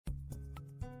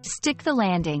Stick the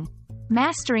landing.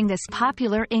 Mastering this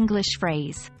popular English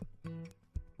phrase.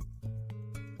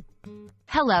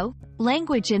 Hello,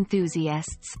 language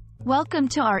enthusiasts. Welcome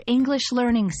to our English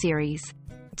learning series.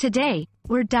 Today,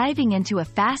 we're diving into a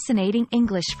fascinating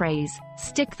English phrase,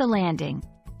 stick the landing.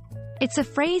 It's a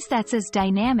phrase that's as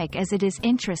dynamic as it is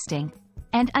interesting,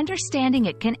 and understanding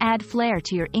it can add flair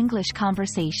to your English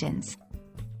conversations.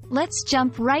 Let's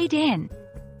jump right in.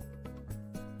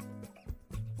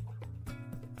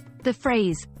 The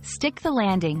phrase, stick the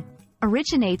landing,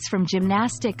 originates from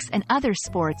gymnastics and other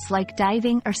sports like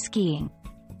diving or skiing.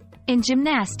 In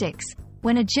gymnastics,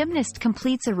 when a gymnast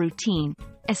completes a routine,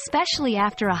 especially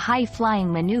after a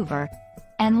high-flying maneuver,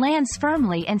 and lands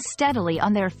firmly and steadily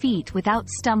on their feet without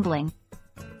stumbling,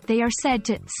 they are said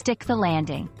to stick the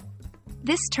landing.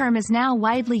 This term is now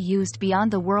widely used beyond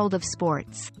the world of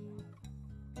sports.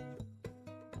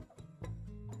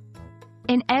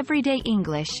 In everyday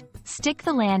English, stick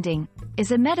the landing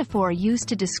is a metaphor used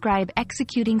to describe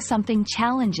executing something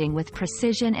challenging with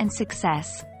precision and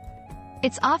success.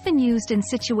 It's often used in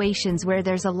situations where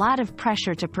there's a lot of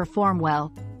pressure to perform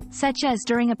well, such as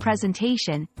during a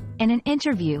presentation, in an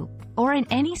interview, or in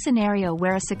any scenario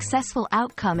where a successful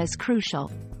outcome is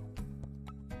crucial.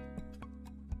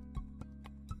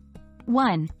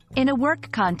 1. In a work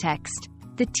context,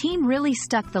 the team really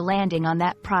stuck the landing on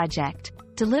that project,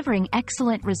 delivering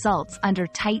excellent results under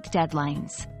tight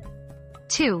deadlines.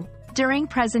 2. During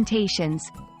presentations,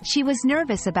 she was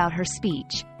nervous about her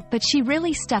speech, but she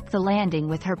really stuck the landing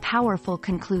with her powerful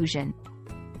conclusion.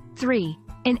 3.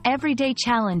 In everyday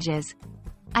challenges,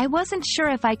 I wasn't sure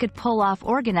if I could pull off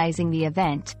organizing the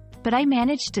event, but I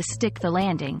managed to stick the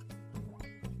landing.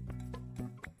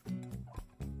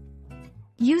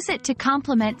 Use it to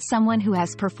compliment someone who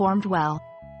has performed well.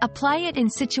 Apply it in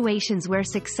situations where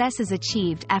success is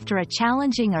achieved after a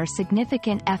challenging or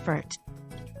significant effort.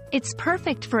 It's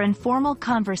perfect for informal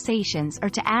conversations or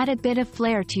to add a bit of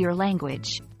flair to your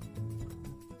language.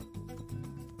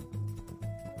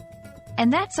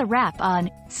 And that's a wrap on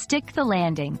Stick the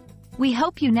Landing. We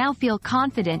hope you now feel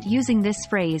confident using this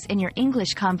phrase in your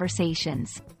English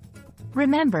conversations.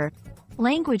 Remember,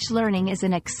 language learning is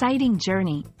an exciting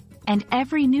journey, and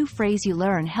every new phrase you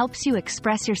learn helps you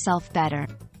express yourself better.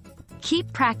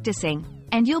 Keep practicing,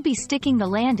 and you'll be sticking the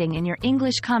landing in your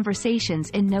English conversations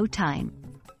in no time.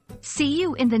 See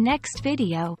you in the next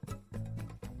video.